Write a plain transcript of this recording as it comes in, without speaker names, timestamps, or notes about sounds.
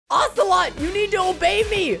Ocelot, you need to obey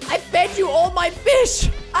me. I fed you all my fish.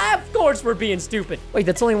 Of course we're being stupid. Wait,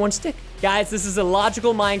 that's only one stick. Guys, this is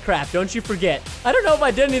illogical Minecraft. Don't you forget. I don't know if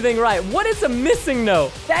I did anything right. What is missing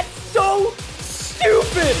though? That's so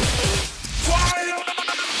stupid.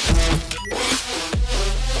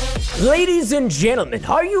 Ladies and gentlemen,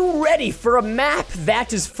 are you ready for a map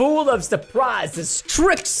that is full of surprises,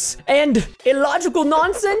 tricks, and illogical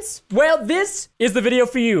nonsense? Well, this is the video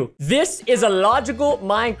for you. This is Illogical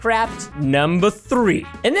Minecraft number 3.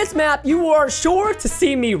 In this map, you are sure to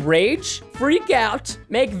see me rage, freak out,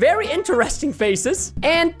 make very interesting faces,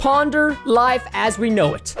 and ponder life as we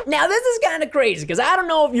know it. Now, this is kind of crazy, because I don't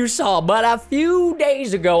know if you saw, but a few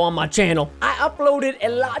days ago on my channel, I uploaded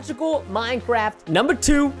Illogical Minecraft number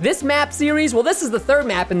 2. This map series, well, this is the 3rd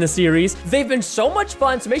map in the series. They've been so much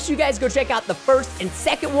fun, so make sure you guys go check out the 1st and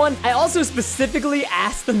 2nd one. I also specifically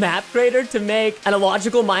asked the map creator to make an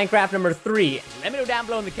Illogical Minecraft number 3. Let me know down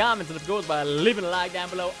below in the comments, and of course, by leaving a like down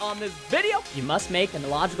below on this video, you must make an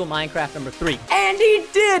Illogical Minecraft number 3. And he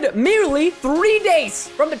did merely 3 days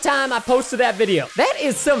from the time I posted that video. That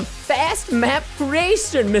is some fast map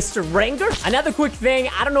creation, Mr. Ranger. Another quick thing,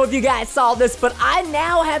 I don't know if you guys saw this, but I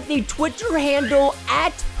now have the Twitter handle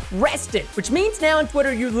at Preston, which means now on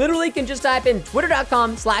Twitter, you literally can just type in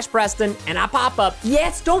twitter.com/Preston and I pop up.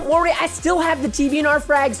 Yes, don't worry, I still have the TBNR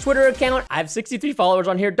Frags Twitter account. I have 63 followers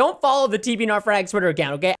on here. Don't follow the TBNR Frags Twitter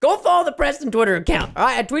account, okay? Go follow the Preston Twitter account. All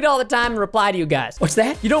right, I tweet all the time and reply to you guys. What's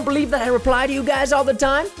that? You don't believe that I reply to you guys all the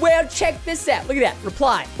time? Well, check this out. Look at that.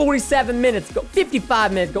 Reply. 47 minutes ago,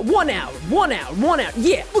 55 minutes ago, 1 hour, 1 hour, 1 hour.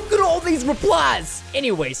 Yeah, look at all these replies.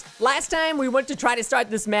 Anyways, last time we went to try to start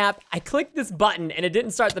this map, I clicked this button and it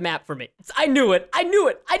didn't start the map for me. I knew it. I knew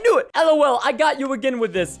it. I knew it. LOL, I got you again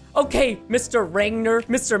with this. Okay, Mr. Ragnar,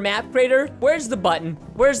 Mr. Map Creator, where's the button?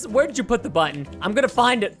 Where'd you put the button? I'm gonna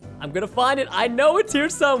find it. I'm gonna find it. I know it's here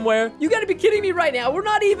somewhere. You gotta be kidding me right now. We're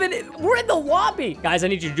in the lobby. Guys, I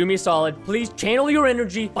need you to do me a solid. Please channel your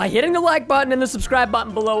energy by hitting the like button and the subscribe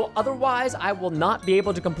button below. Otherwise, I will not be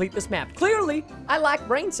able to complete this map. Clearly, I lack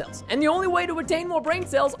brain cells. And the only way to attain more brain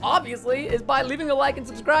cells, obviously, is by leaving a like and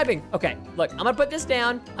subscribing. Okay, look, I'm gonna put this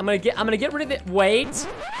down. I'm gonna get rid of it. Wait.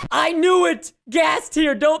 I knew it. Gassed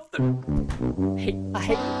here.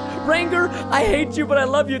 Ranger, I hate you, but I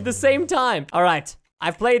love you at the same time. All right.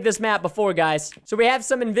 I've played this map before, guys. So we have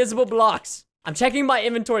some invisible blocks. I'm checking my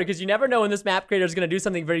inventory because you never know when this map creator is going to do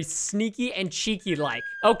something very sneaky and cheeky-like.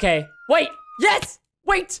 Okay. Wait. Yes.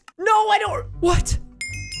 Wait. No, I don't. What?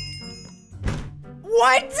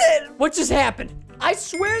 What just happened? I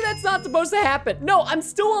swear that's not supposed to happen. No, I'm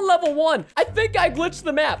still on level 1. I think I glitched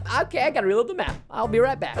the map. Okay, I gotta reload the map. I'll be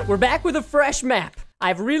right back. We're back with a fresh map.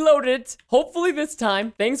 I've reloaded it. Hopefully this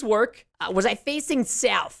time things work. Was I facing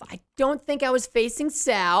south? I don't think I was facing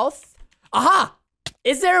south. Aha!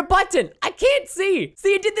 Is there a button? I can't see.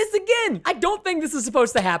 See, it did this again. I don't think this is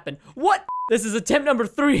supposed to happen. What? This is attempt number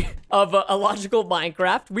 3 of Illogical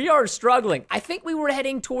Minecraft. We are struggling. I think we were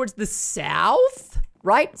heading towards the south.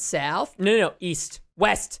 Right? South? No, east.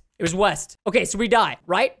 West. It was west. Okay, so we die,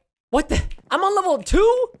 right? What the? I'm on level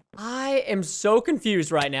 2? I am so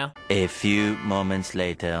confused right now. A few moments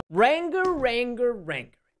later. Ranger.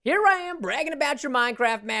 Here I am bragging about your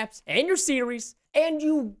Minecraft maps and your series, and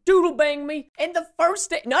you doodle bang me in the first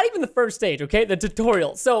stage. Not even the first stage, okay? The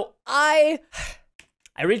tutorial. So I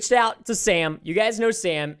reached out to Sam. You guys know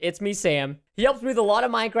Sam. It's me, Sam. He helps me with a lot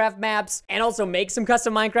of Minecraft maps and also makes some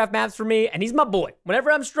custom Minecraft maps for me. And he's my boy.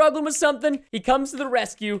 Whenever I'm struggling with something, he comes to the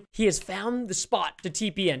rescue. He has found the spot to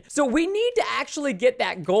TP in. So we need to actually get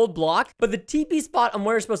that gold block, but the TP spot on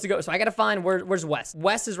where we're supposed to go. So I got to find where's West.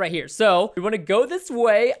 West is right here. So we want to go this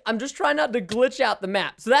way. I'm just trying not to glitch out the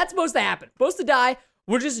map. So that's supposed to happen. Supposed to die.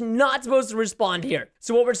 We're just not supposed to respond here.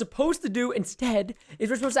 So what we're supposed to do instead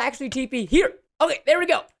is we're supposed to actually TP here. Okay, there we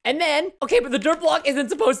go. And then, okay, but the dirt block isn't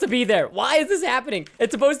supposed to be there. Why is this happening?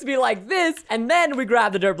 It's supposed to be like this, and then we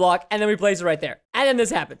grab the dirt block, and then we place it right there. And then this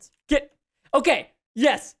happens. Okay,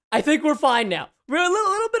 yes, I think we're fine now. We're in a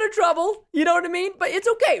little bit of trouble, you know what I mean? But it's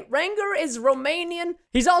okay. Ranger is Romanian.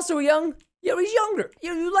 He's also young. You know, he's younger.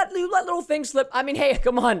 You let little things slip. I mean, hey,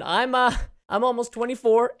 come on. I'm almost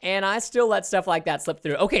 24, and I still let stuff like that slip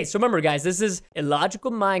through. Okay, so remember, guys, this is Illogical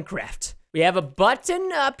Minecraft. We have a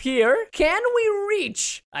button up here. Can we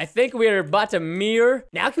reach? I think we're about to mirror.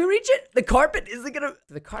 Now can we reach it? The carpet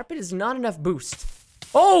is not enough boost.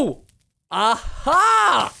 Oh!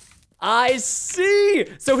 Aha! I see!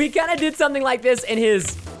 So he kind of did something like this in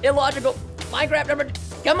his Illogical Minecraft number.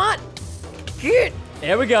 Come on! Get!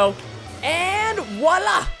 There we go. And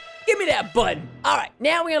voila! Give me that button. All right,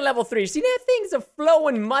 now we're on level 3. See, now things are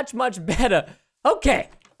flowing much better. Okay.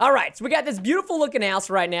 All right, so we got this beautiful looking house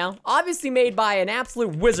right now, obviously made by an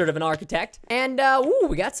absolute wizard of an architect. And, ooh,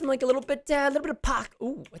 we got some, like, a little bit of pock.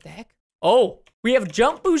 Ooh, what the heck? Oh, we have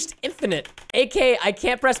jump boost infinite, aka I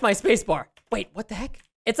can't press my spacebar. Wait, what the heck?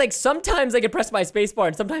 It's like sometimes I can press my spacebar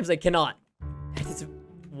and sometimes I cannot.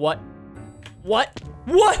 What?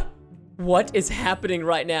 What is happening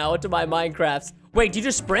right now to my Minecrafts? Wait, do you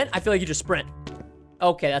just sprint? I feel like you just sprint.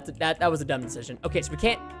 Okay, that was a dumb decision. Okay, so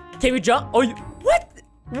can we jump? Oh, what?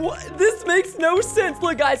 This makes no sense.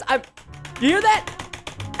 Look, guys, you hear that?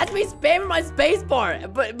 That's me spamming my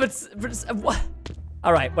spacebar. But what?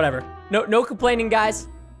 All right, whatever. No complaining, guys.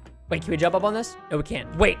 Wait, can we jump up on this? No, we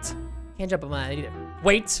can't. Wait, can't jump up on that either.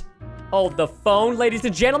 Wait, hold the phone, ladies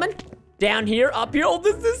and gentlemen. Down here, up here. Oh,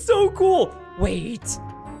 this is so cool. Wait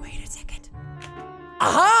a second.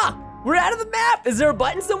 Aha! We're out of the map. Is there a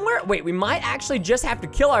button somewhere? Wait, we might actually just have to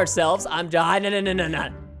kill ourselves. No.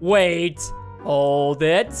 Wait, hold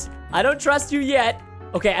it. I don't trust you yet.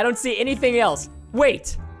 Okay, I don't see anything else.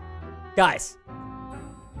 Wait, guys.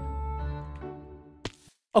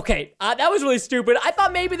 Okay, that was really stupid. I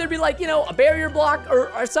thought maybe there'd be like, you know, a barrier block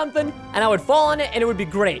or something, and I would fall on it and it would be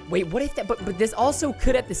great. Wait, what if that, but this also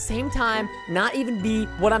could at the same time not even be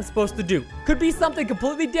what I'm supposed to do. Could be something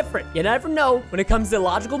completely different. You never know when it comes to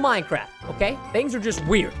illogical Minecraft, okay? Things are just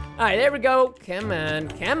weird. All right, there we go. Come on.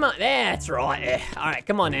 That's right. All right,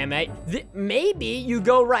 come on, mate. Maybe you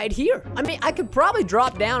go right here. I mean, I could probably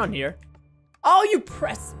drop down on here. Oh, you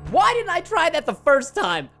press. Why didn't I try that the first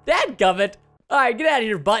time? Dadgummit. All right, get out of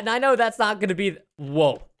here, button. I know that's not gonna be,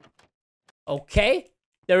 whoa. Okay,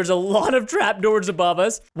 there's a lot of trapdoors above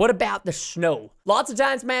us. What about the snow? Lots of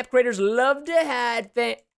times map creators love to hide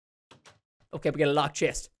things. Okay, we got a locked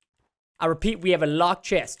chest. I repeat, we have a locked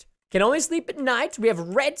chest. Can only sleep at night. We have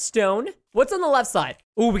redstone. What's on the left side?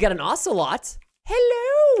 Oh, we got an ocelot.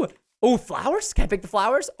 Hello. Oh, flowers, can I pick the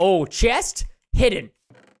flowers? Oh, chest, hidden.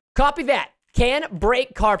 Copy that. Can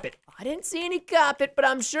break carpet. I didn't see any carpet, but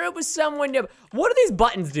I'm sure it was someone new. What do these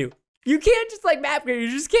buttons do? You can't just like map creator, you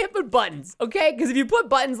just can't put buttons, okay? Because if you put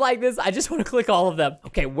buttons like this, I just want to click all of them.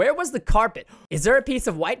 Okay, where was the carpet? Is there a piece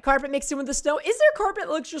of white carpet mixed in with the snow? Is there a carpet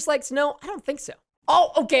that looks just like snow? I don't think so.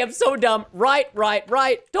 Oh, okay, I'm so dumb. Right.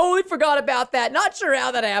 Totally forgot about that. Not sure how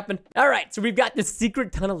that happened. All right, so we've got this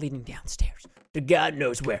secret tunnel leading downstairs to God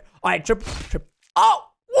knows where. All right, trip. Oh,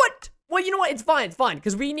 what? Well, you know what? It's fine,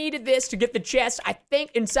 because we needed this to get the chest, I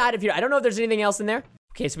think, inside of here. I don't know if there's anything else in there.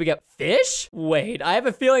 Okay, so we got fish? Wait, I have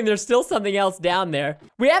a feeling there's still something else down there.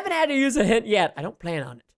 We haven't had to use a hint yet. I don't plan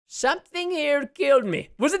on it. Something here killed me.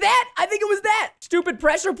 Was it that? I think it was that. Stupid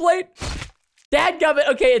pressure plate. Dadgummit.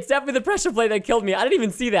 Okay, it's definitely the pressure plate that killed me. I didn't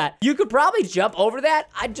even see that. You could probably jump over that.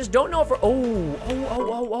 I just don't know if we're,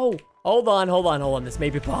 oh. Hold on. This may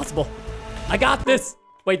be possible. I got this.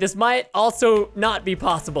 Wait, this might also not be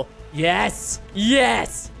possible. Yes.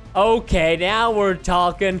 Okay, now we're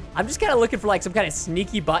talking. I'm just kind of looking for like some kind of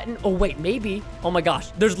sneaky button. Oh wait, maybe. Oh my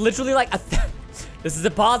gosh, there's literally like this is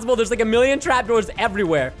impossible. There's like a million trapdoors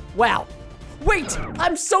everywhere. Wow. Wait,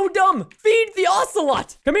 I'm so dumb. Feed the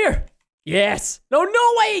ocelot. Come here. Yes. No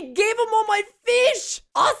way. Gave him all my fish.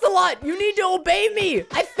 Ocelot, you need to obey me.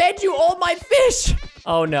 I fed you all my fish.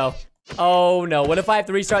 Oh no. What if I have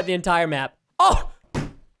to restart the entire map? Oh.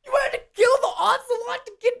 You had to kill the ocelot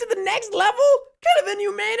to get to the next level? What kind of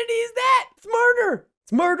inhumanity is that? It's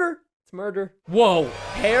murder. Whoa,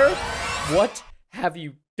 hair? What have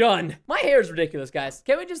you done? My hair is ridiculous, guys.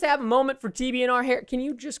 Can we just have a moment for TB in our hair? Can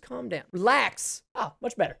you just calm down? Relax. Oh,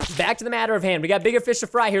 much better. Back to the matter of hand. We got bigger fish to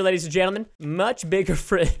fry here, ladies and gentlemen. Much bigger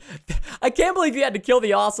fish. I can't believe you had to kill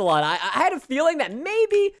the ocelot. I had a feeling that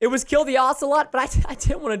maybe it was kill the ocelot, but I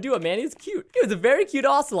didn't want to do it, man. He was cute. He was a very cute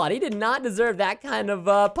ocelot. He did not deserve that kind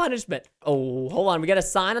of punishment. Oh, hold on. We got a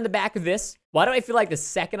sign on the back of this. Why do I feel like the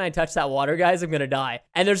second I touch that water, guys, I'm gonna die?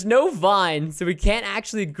 And there's no vine, so we can't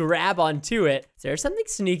actually grab onto it. Is there something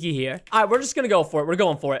sneaky here? All right, we're just gonna go for it. We're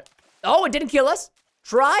going for it. Oh, it didn't kill us.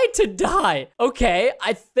 Try to die. Okay,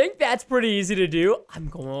 I think that's pretty easy to do. I'm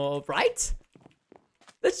going, right?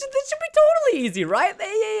 This should be totally easy, right?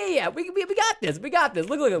 Yeah. We got this.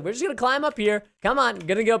 Look. We're just gonna climb up here. Come on,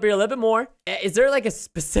 gonna go up here a little bit more. Is there like a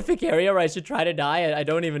specific area where I should try to die? I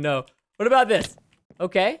don't even know. What about this?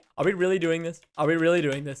 Okay, are we really doing this?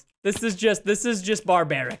 This is just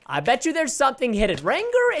barbaric. I bet you there's something hidden.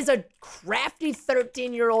 Ranger is a crafty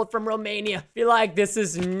 13-year-old from Romania. Feel like this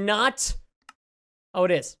is not. Oh,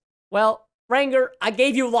 it is. Well, Ranger, I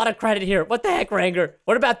gave you a lot of credit here. What the heck, Ranger?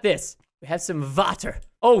 What about this? We have some water.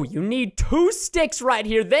 Oh, you need 2 sticks right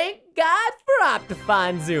here. Thank God for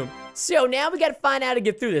Optifine Zoom. So now we gotta find out how to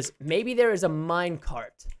get through this. Maybe there is a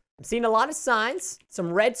minecart. I'm seeing a lot of signs,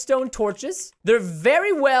 some redstone torches. There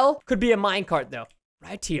very well could be a minecart though,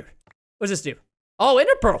 right here. What's this do? Oh,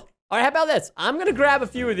 ender pearl. All right, how about this? I'm gonna grab a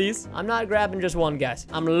few of these. I'm not grabbing just one, guys.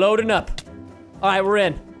 I'm loading up. All right, we're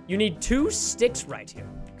in. You need 2 sticks right here.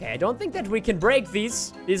 Okay, I don't think that we can break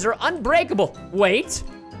these. These are unbreakable. Wait,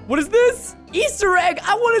 what is this? Easter egg,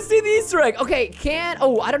 I wanna see the Easter egg. Okay,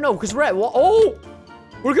 oh, I don't know, because we're at, well, oh,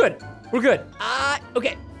 we're good. We're good.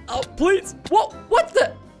 Okay. Oh, please. Whoa,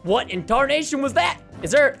 what in tarnation was that? Is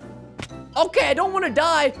there, okay, I don't want to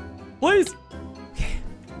die. Please. Okay.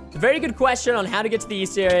 It's a very good question on how to get to the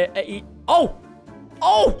Easter egg. Oh,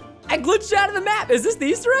 I glitched out of the map. Is this the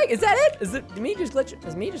Easter egg? Is that it? Is me just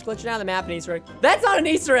glitching out of the map an Easter egg? That's not an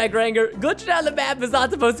Easter egg, Ranger. Glitching out of the map is not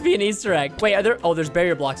supposed to be an Easter egg. Wait, there's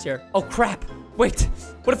barrier blocks here. Oh, crap. Wait,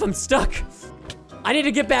 what if I'm stuck? I need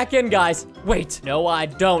to get back in, guys. Wait, no, I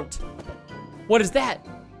don't. What is that?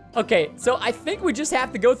 Okay, so I think we just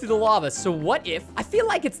have to go through the lava. So what if, I feel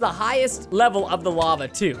like it's the highest level of the lava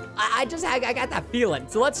too. I got that feeling.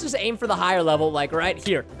 So let's just aim for the higher level, like right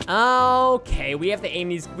here. Okay, we have to aim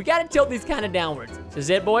these, we gotta tilt these kind of downwards. This is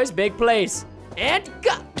it, boys, big place. And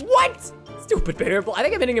go, what? Stupid barrier. I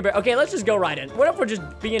think I'm hitting a barrier. Okay, let's just go right in. What if we're just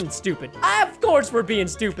being stupid? Of course we're being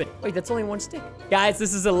stupid. Wait, that's only 1 stick. Guys,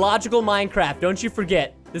 this is illogical Minecraft. Don't you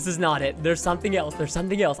forget. This is not it. There's something else. There's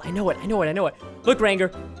something else. I know it. Look,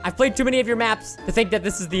 Ranger, I've played too many of your maps to think that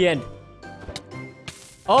this is the end.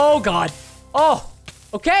 Oh, God. Oh,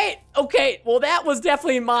 okay. Well, that was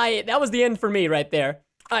definitely that was the end for me right there.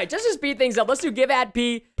 All right, just to speed things up, let's do give at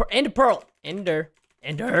P, end pearl. Ender.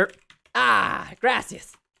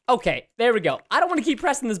 Gracias. Okay, there we go. I don't want to keep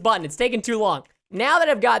pressing this button. It's taking too long. Now that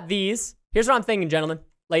I've got these, here's what I'm thinking, gentlemen,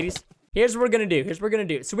 ladies. Here's what we're gonna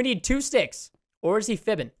do. So we need 2 sticks. Or is he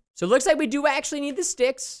fibbing? So it looks like we do actually need the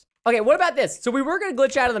sticks. Okay, what about this? So we were gonna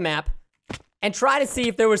glitch out of the map and try to see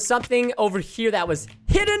if there was something over here that was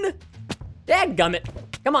hidden. Dadgummit.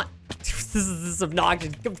 Come on. This is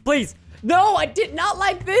obnoxious. Please. No, I did not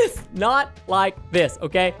like this. Not like this,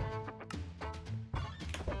 okay?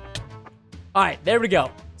 All right, there we go.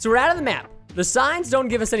 So we're out of the map. The signs don't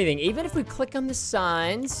give us anything. Even if we click on the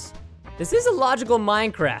signs, this is illogical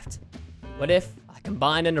Minecraft. What if I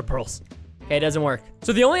combine ender pearls? Okay, it doesn't work.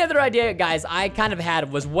 So the only other idea, guys, I kind of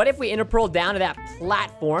had was what if we ender pearl down to that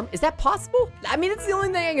platform? Is that possible? I mean, it's the only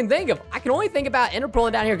thing I can think of. I can only think about ender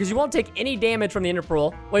pearling down here because you won't take any damage from the ender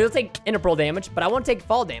pearl. Well, you'll take ender pearl damage, but I won't take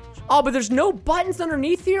fall damage. Oh, but there's no buttons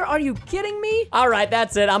underneath here? Are you kidding me? All right,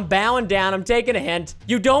 that's it. I'm bowing down. I'm taking a hint.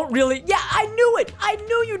 You don't really, yeah, I knew it. I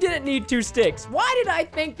knew you didn't need 2 sticks. Why did I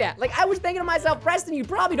think that? Like, I was thinking to myself, Preston, you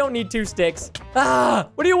probably don't need 2 sticks.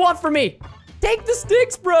 What do you want from me? Take the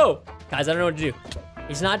sticks, bro. Guys, I don't know what to do.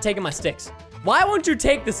 He's not taking my sticks. Why won't you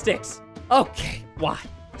take the sticks? Okay, why?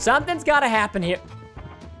 Something's gotta happen here.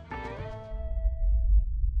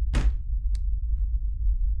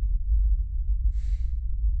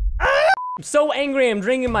 I'm so angry I'm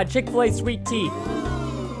drinking my Chick-fil-A sweet tea.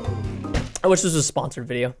 I wish this was a sponsored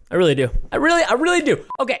video. I really do. I really do.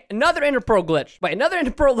 Okay, another ender pearl glitch. Wait, another ender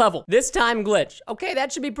pearl level. This time glitch. Okay,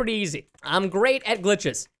 that should be pretty easy. I'm great at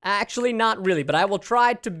glitches. Actually, not really, but I will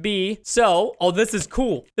try to be. So, oh, this is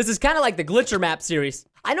cool. This is kind of like the glitcher map series.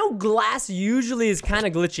 I know glass usually is kind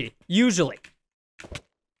of glitchy. Usually.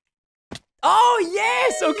 Oh,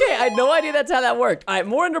 yes! Okay, I had no idea that's how that worked. All right,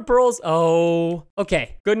 more ender pearls. Oh,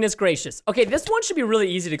 okay. Goodness gracious. Okay, this one should be really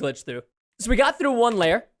easy to glitch through. So we got through 1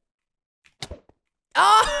 layer.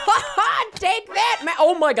 Oh, take that, man.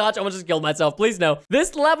 Oh my gosh, I almost just killed myself. Please no.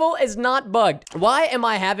 This level is not bugged. Why am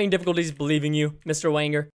I having difficulties believing you, Mr.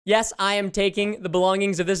 Wanger? Yes, I am taking the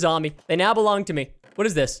belongings of this zombie. They now belong to me. What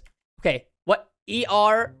is this? Okay, what?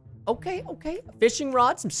 ER. Okay. A fishing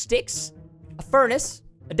rod, some sticks, a furnace,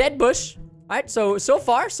 a dead bush. All right, so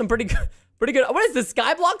far, some pretty good. What is this,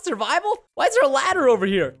 skyblock survival? Why is there a ladder over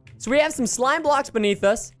here? So we have some slime blocks beneath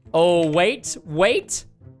us. Oh, wait.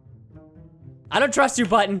 I don't trust you,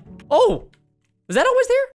 button. Oh, was that always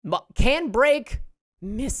there? Can break.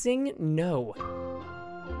 Missing no.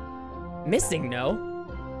 Missing no.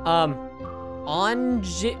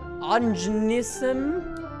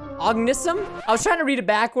 Ognism? I was trying to read it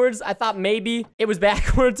backwards. I thought maybe it was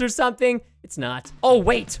backwards or something. It's not. Oh,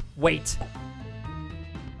 wait. What?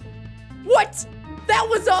 That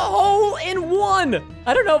was a hole in 1.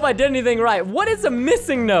 I don't know if I did anything right. What is a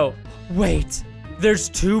missing no? Wait, there's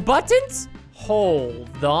 2 buttons?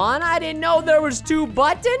 Hold on, I didn't know there was 2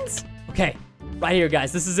 buttons. Okay, right here,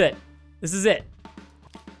 guys, this is it.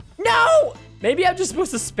 No! Maybe I'm just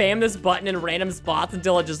supposed to spam this button in random spots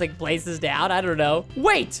until it just like places down, I don't know.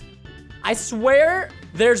 Wait, I swear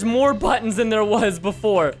there's more buttons than there was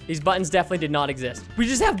before. These buttons definitely did not exist. We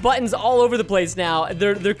just have buttons all over the place now.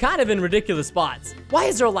 They're kind of in ridiculous spots. Why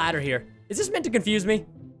is there a ladder here? Is this meant to confuse me?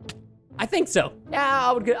 I think so.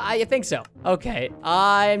 Yeah, I think so. Okay,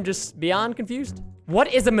 I'm just beyond confused.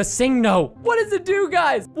 What is a Masingno? What does it do,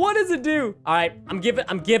 guys? What does it do? All right, I'm giving up.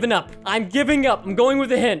 I'm giving up. I'm going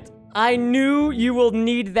with a hint. I knew you will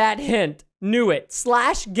need that hint. Knew it.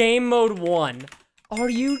 / game mode 1. Are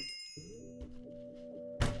you?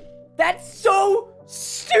 That's so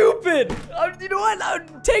stupid. You know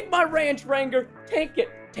what? Take my ranch, Ranger. Take it.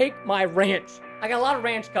 Take my ranch. I got a lot of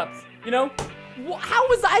ranch cups, you know? How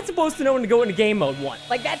was I supposed to know when to go into game mode 1?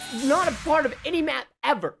 Like, that's not a part of any map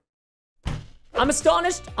ever. I'm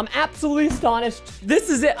astonished. I'm absolutely astonished. This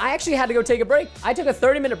is it. I actually had to go take a break. I took a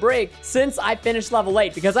 30-minute break since I finished level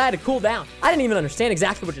 8 because I had to cool down. I didn't even understand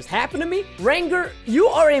exactly what just happened to me. Ranger, you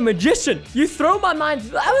are a magician. You throw my mind.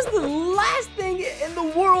 That was the last thing in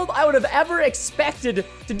the world I would have ever expected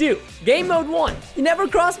to do. Game mode 1. You never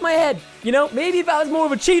crossed my head. You know, maybe if I was more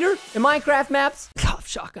of a cheater in Minecraft maps,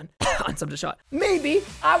 shotgun on some shot, maybe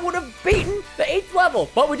I would have beaten the 8th level,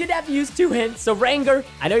 but we did have to use 2 hints. So Ranger,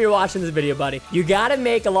 I know you're watching this video, buddy. You gotta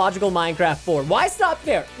make Illogical Minecraft 4. Why stop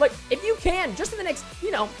there? Like, if you can, just in the next,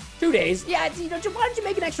 2 days, yeah, why don't you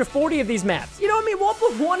make an extra 40 of these maps? You know what I mean? We'll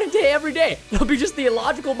upload 1 a day every day. It'll be just the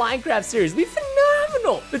Illogical Minecraft series. It'll be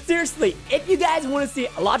phenomenal. But seriously, if you guys want to see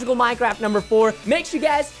Illogical Minecraft number 4, make sure you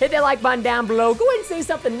guys hit that like button down below. Go ahead and say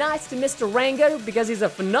something nice to Mr. Rango because he's a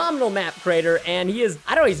phenomenal map creator and he's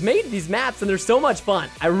made these maps and they're so much fun.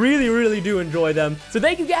 I really, really do enjoy them. So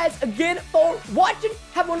thank you guys again for watching.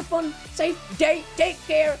 Have a wonderful, safe day. Take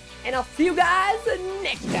care. And I'll see you guys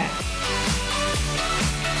next time.